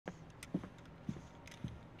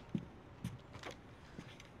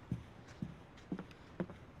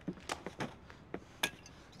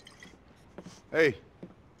Hey.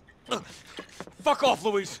 Fuck off,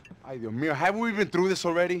 Luis. Ay, Dios mío, haven't we been through this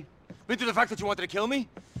already? Been through the fact that you wanted to kill me?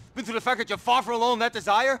 Been through the fact that you're far from alone, that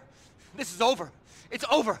desire? This is over. It's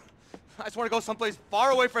over. I just want to go someplace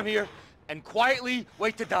far away from here and quietly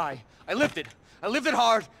wait to die. I lived it. I lived it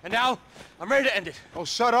hard, and now I'm ready to end it. Oh,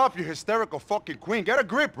 shut up, you hysterical fucking queen. Get a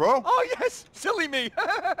grip, bro. Oh, yes. Silly me.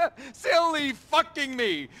 Silly fucking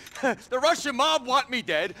me. The Russian mob want me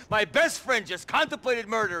dead. My best friend just contemplated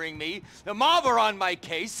murdering me. The mob are on my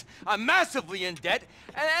case. I'm massively in debt.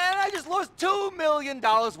 And I just lost $2 million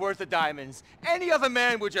worth of diamonds. Any other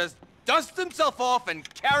man would just dust himself off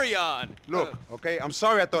and carry on. Look, okay, I'm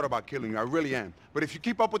sorry I thought about killing you. I really am. But if you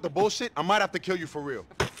keep up with the bullshit, I might have to kill you for real.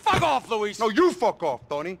 Fuck off, Luis! No, you fuck off,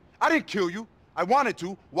 Tony. I didn't kill you. I wanted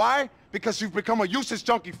to. Why? Because you've become a useless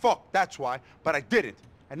junkie fuck. That's why. But I didn't.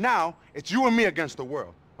 And now, it's you and me against the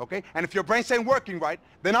world, okay? And if your brains ain't working right,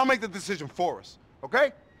 then I'll make the decision for us,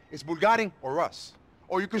 okay? It's Bulgarin or us.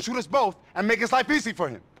 Or you can shoot us both and make his life easy for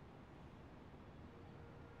him.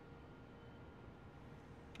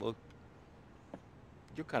 Well,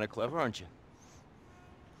 you're kind of clever, aren't you?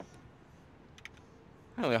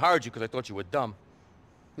 I only hired you because I thought you were dumb.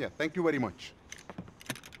 Yeah, thank you very much.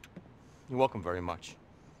 You're welcome very much.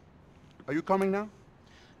 Are you coming now?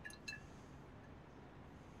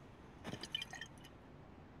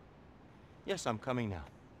 Yes, I'm coming now.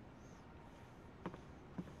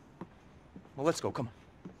 Well, let's go, come on.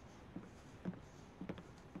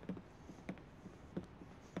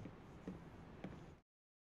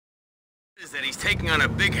 Is that he's taking on a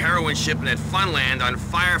big heroin shipment at Funland on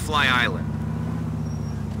Firefly Island.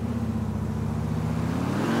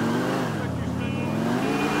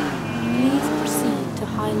 Please proceed to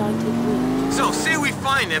highlighted route. So, say we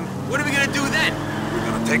find them, what are we gonna do then? We're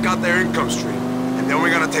gonna take out their income stream, and then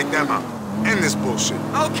we're gonna take them out. End this bullshit.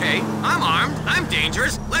 Okay, I'm armed, I'm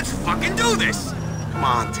dangerous, let's fucking do this! Come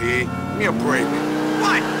on, T. Give me a break.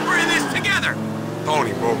 What? We're in this together!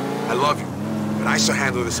 Tony, bro, I love you, but I shall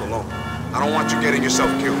handle this alone. I don't want you getting yourself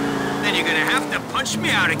killed. Then you're gonna have to punch me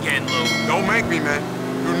out again, Lou. Don't make me, man.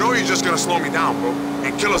 You know you're just gonna slow me down, bro,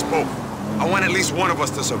 and kill us both. I want at least one of us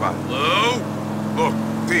to survive. Lou? Look,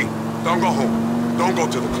 T, don't go home. Don't go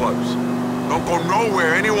to the clubs. Don't go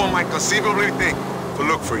nowhere anyone might conceivably think to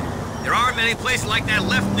look for you. There aren't many places like that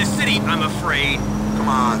left in the city, I'm afraid. Come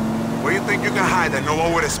on. Where you think you can hide that no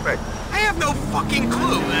one would expect? I have no fucking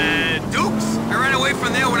clue. Dukes? I ran away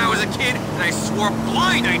from there when I was a kid, and I swore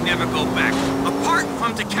blind I'd never go back. Apart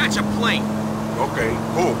from to catch a plane. Okay,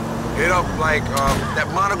 cool. Hit up, like, that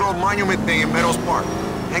Monoglobe Monument thing in Meadows Park.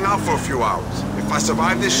 Hang out for a few hours. If I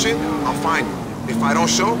survive this shit, I'll find you. If I don't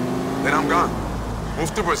show, then I'm gone.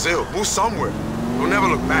 Move to Brazil. Move somewhere. You'll never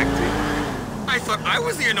look back, T. I thought I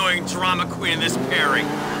was the annoying drama queen in this pairing.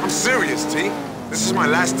 I'm serious, T. This is my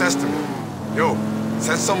last testament. Yo,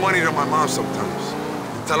 send some money to my mom sometimes.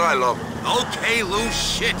 Tell her I love her. Okay, Lou,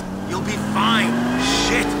 shit. You'll be fine.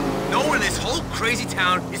 Shit. No one in this whole crazy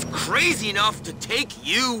town is crazy enough to take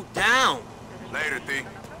you down. Later, T.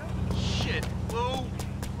 Shit, Lou.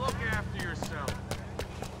 Look after yourself.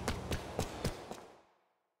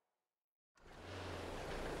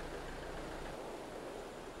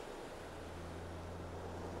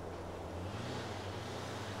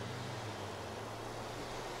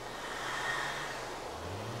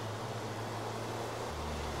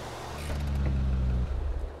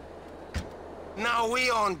 Now we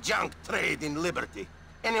own junk trade in Liberty.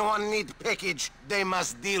 Anyone need package, they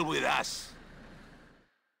must deal with us.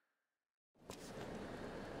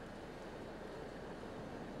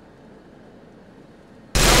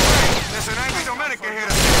 Listen, ain't Dominican here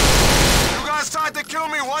to say. You guys tried to kill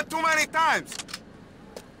me one too many times.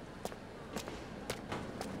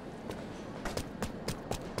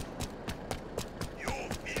 You're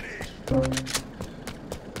finished.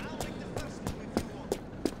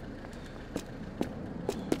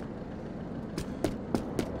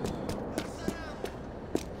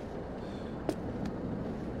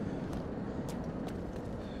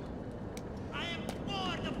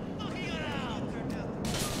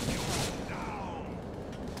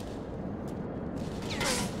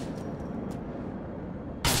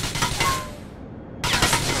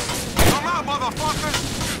 Motherfuckers!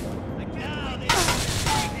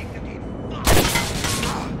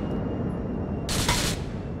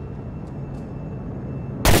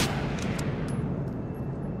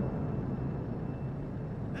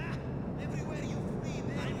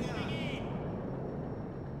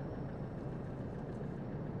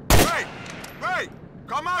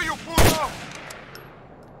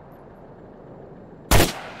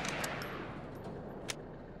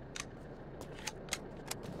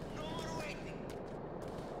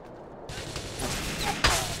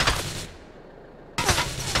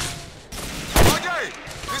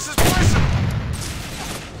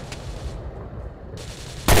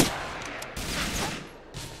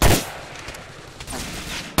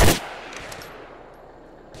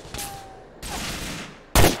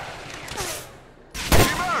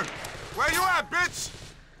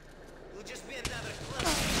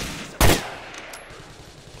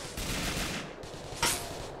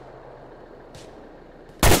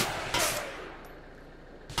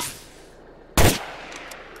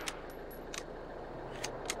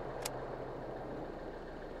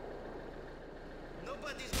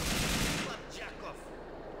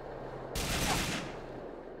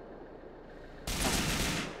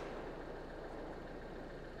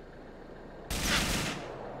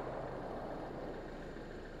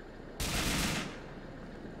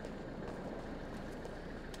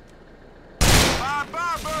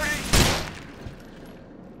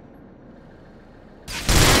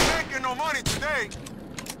 no money today.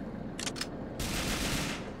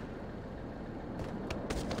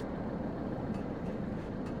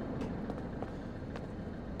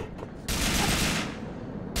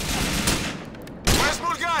 Where's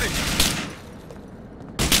Bulgari?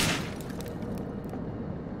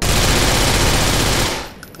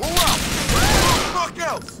 Who else? Who the fuck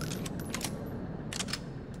else?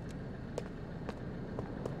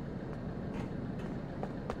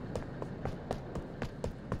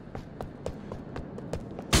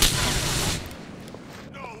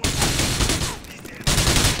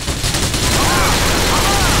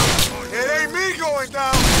 It ain't me going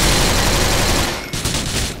down.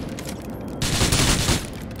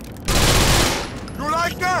 You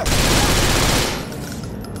like that?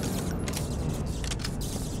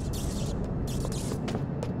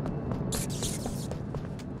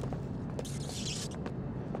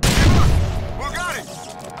 Bulgari!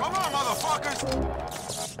 Come on, motherfuckers!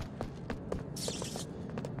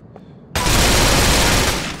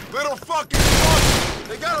 Little fucking fuck!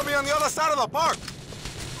 They gotta be on the other side of the park!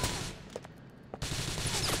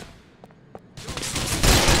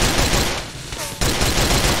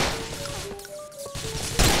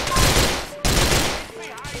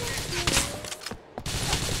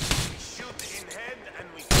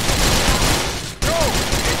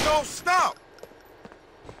 Don't stop!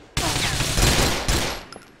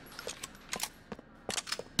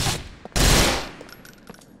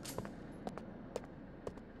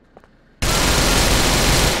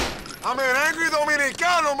 I'm an angry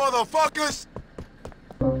Dominicano, motherfuckers!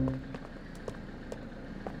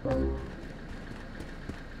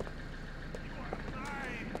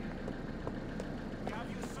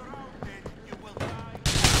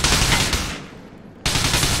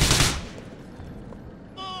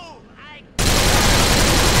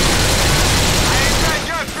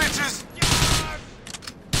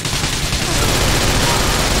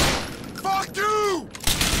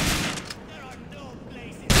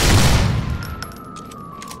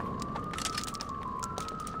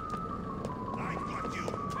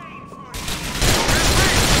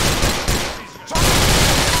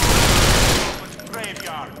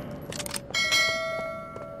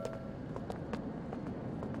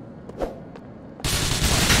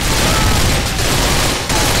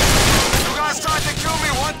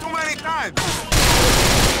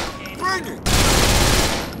 Bring it!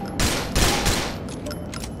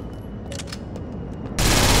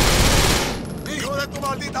 Hijo de tu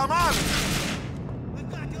maldita madre!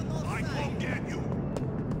 I won't get you!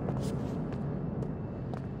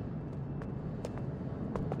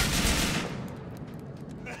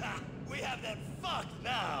 We have them fucked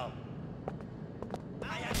now!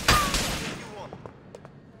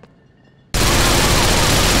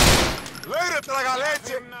 Later, traga leche!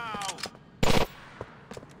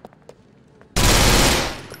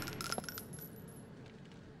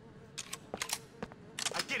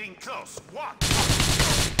 Getting close. What?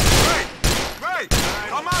 Wait! Wait!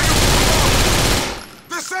 Come on, you...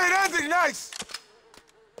 This ain't ending nice!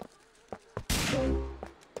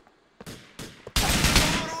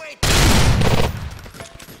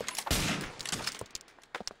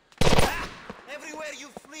 Everywhere you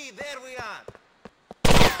flee, there we are.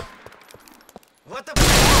 What the...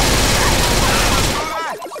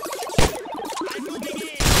 I'm moving in!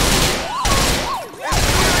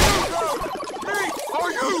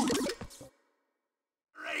 You!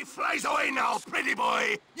 Ray flies away now, pretty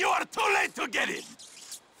boy! You are too late to get him!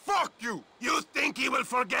 Fuck you! You think he will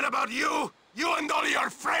forget about you? You and all your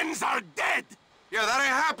friends are dead! Yeah, that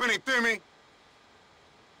ain't happening, Timmy!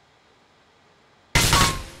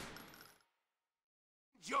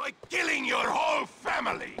 Enjoy killing your whole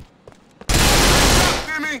family! Stop,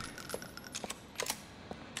 Timmy!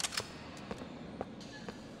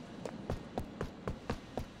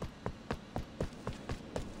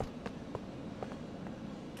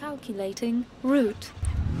 Calculating route.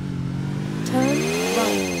 Turn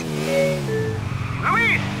right.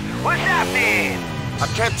 Luis, what's happening? I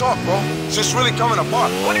can't talk, bro. It's just really coming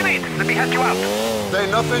apart. What do you need? Let me help you out. There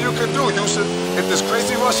ain't nothing you can do, Yusuf. If this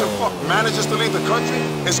crazy Russian fuck manages to leave the country,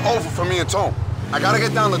 it's over for me and Tone. I gotta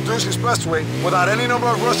get down the Dukes Expressway without any number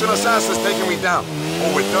of Russian assassins taking me down.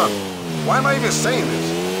 Or we're done. Why am I even saying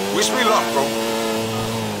this? Wish me luck, bro.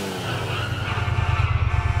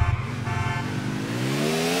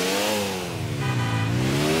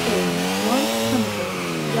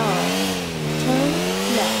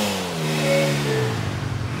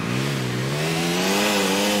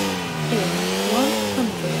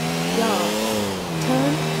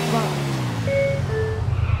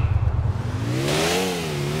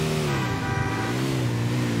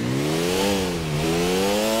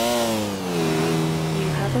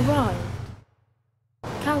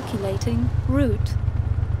 Calculating route.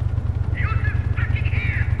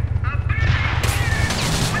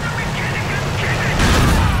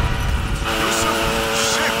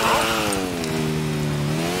 Shit, bro.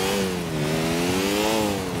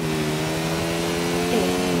 In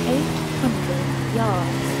 800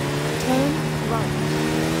 yards, turn right.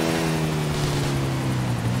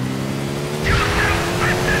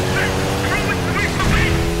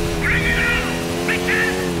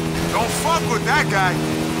 Don't fuck with that guy.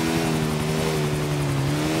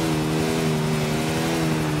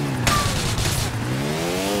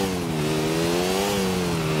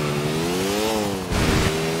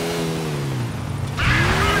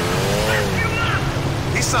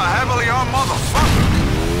 He's a heavily armed motherfucker.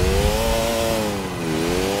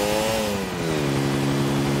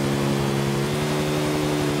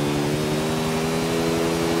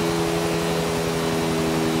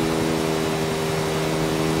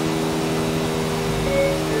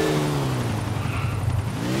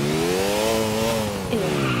 In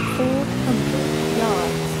 400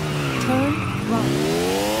 yards, turn right.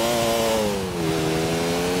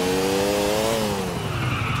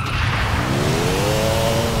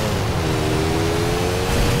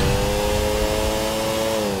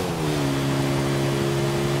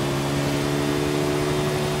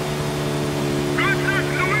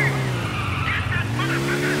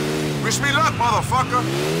 Wish me luck, motherfucker.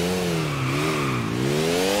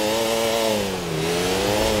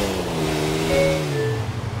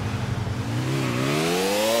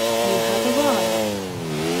 You have arrived.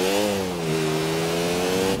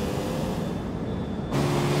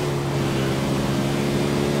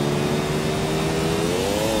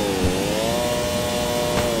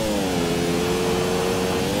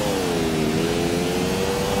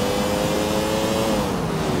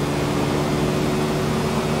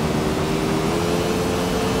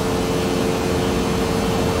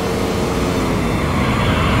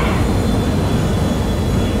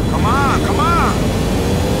 Come on, come on.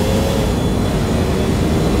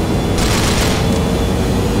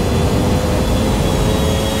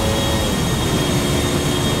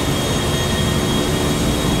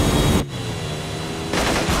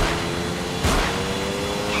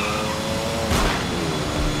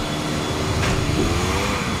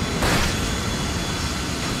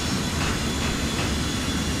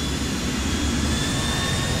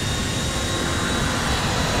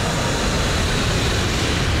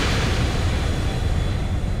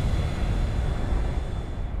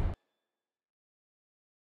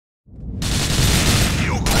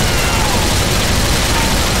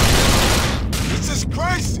 This is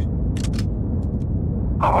crazy.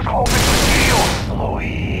 I was hoping to see you,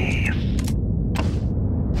 Louise.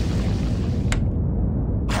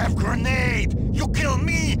 I have grenade. You kill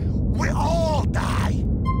me, we all die.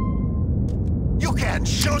 You can't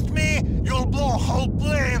shoot me, you'll blow whole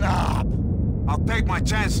plane up. I'll take my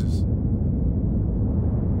chances.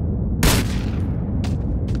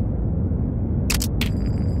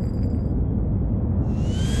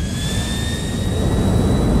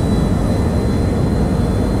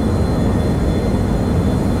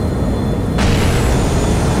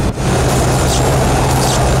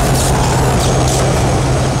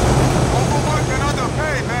 Overwork and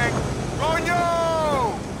underpaid, man. Coño!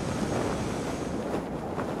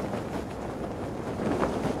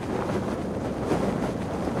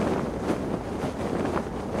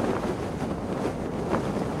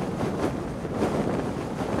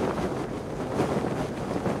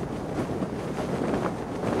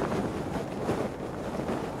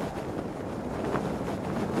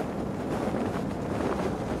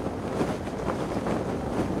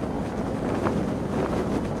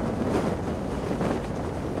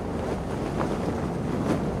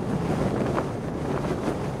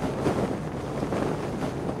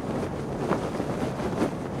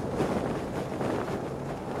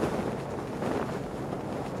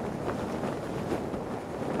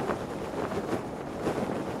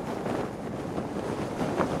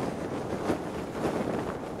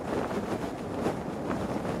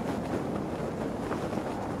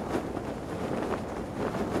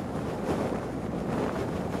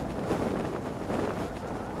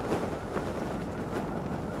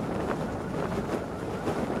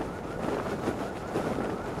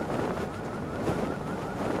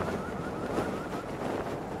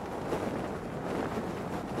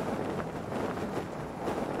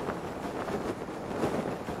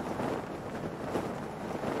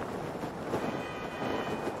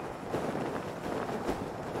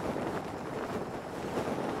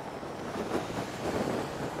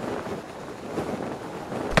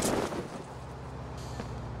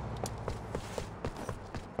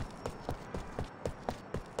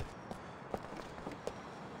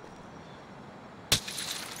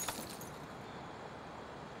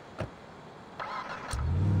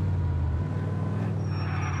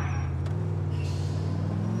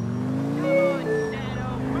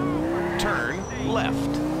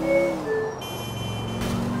 left.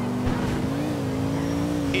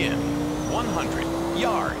 In 100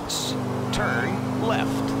 yards, turn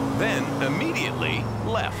left, then immediately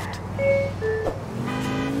left.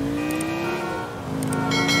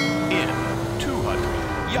 In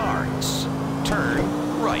 200 yards, turn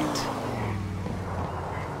right.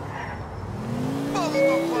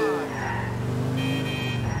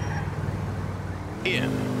 In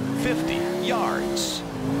 50 yards,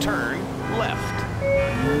 turn left.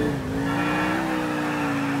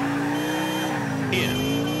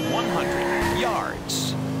 In 100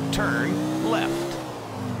 yards, turn left.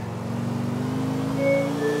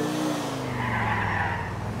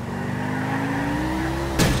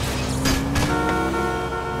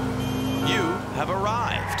 You have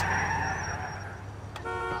arrived.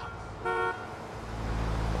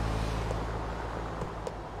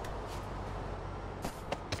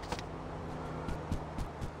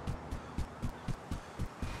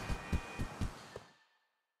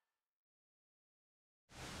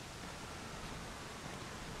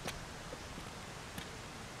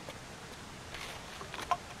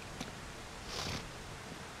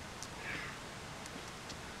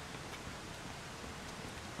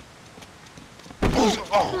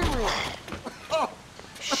 Oh,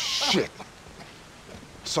 shit.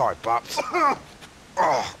 Sorry, Pops.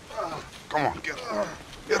 Oh, come on, get up.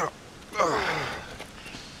 Get up.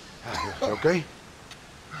 You okay?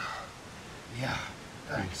 Yeah,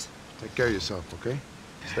 thanks. Take care of yourself, okay?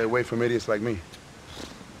 Stay away from idiots like me.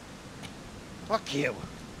 Fuck you.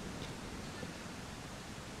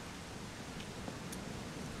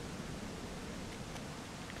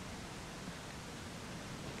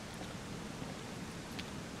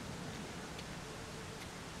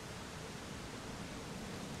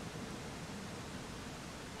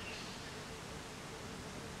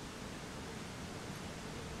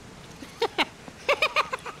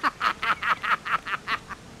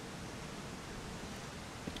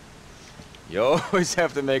 You always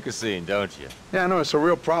have to make a scene, don't you? Yeah, I know, it's a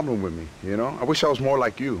real problem with me, you know? I wish I was more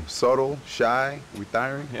like you. Subtle, shy,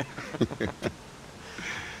 retiring.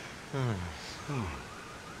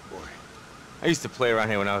 I used to play around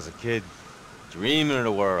here when I was a kid, dreaming of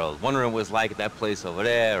the world, wondering what it was like at that place over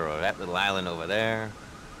there or that little island over there.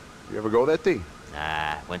 You ever go there, T?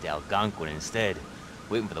 Nah, went to Algonquin instead,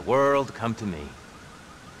 waiting for the world to come to me.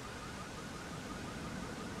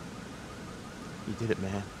 You did it,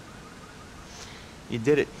 man. You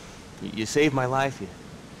did it. You saved my life.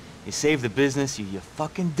 You saved the business. You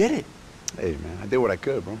fucking did it. Hey, man, I did what I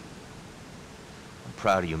could, bro. I'm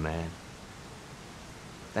proud of you, man.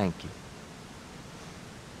 Thank you.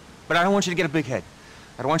 But I don't want you to get a big head.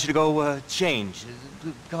 I don't want you to go change,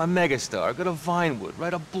 become a megastar, go to Vinewood,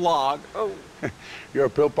 write a blog. Oh. You're a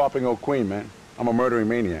pill-popping old queen, man. I'm a murdering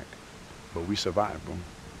maniac. But we survived, bro.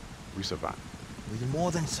 We survived. We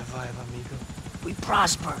more than survived, amigo. We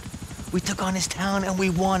prospered. We took on this town and we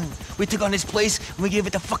won. We took on this place and we gave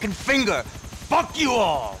it the fucking finger. Fuck you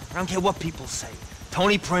all! I don't care what people say.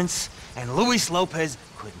 Tony Prince and Luis Lopez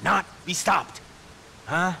could not be stopped.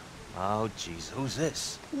 Huh? Oh, jeez, who's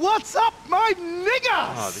this? What's up, my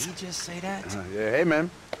niggas? Oh, did he just say that? Yeah, hey,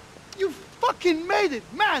 man. You fucking made it.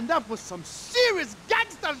 Man, that was some serious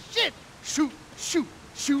gangster shit. Shoot, shoot,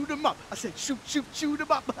 shoot 'em up. I said shoot, shoot, shoot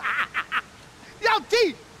 'em up. Yo,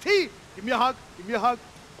 T, give me a hug, give me a hug.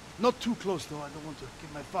 Not too close, though. I don't want to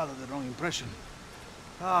give my father the wrong impression.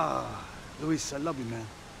 Ah, Luis, I love you, man.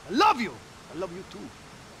 I love you. I love you, too.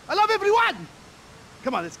 I love everyone.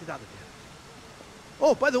 Come on, let's get out of here.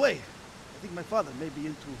 Oh, by the way, I think my father may be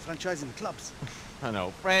into franchising clubs. I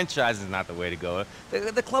know, franchise is not the way to go.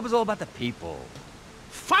 The club is all about the people.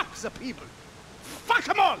 Fuck the people. Fuck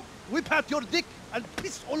them all. Whip out your dick and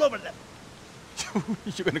piss all over them.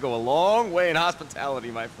 You're gonna go a long way in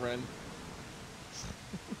hospitality, my friend.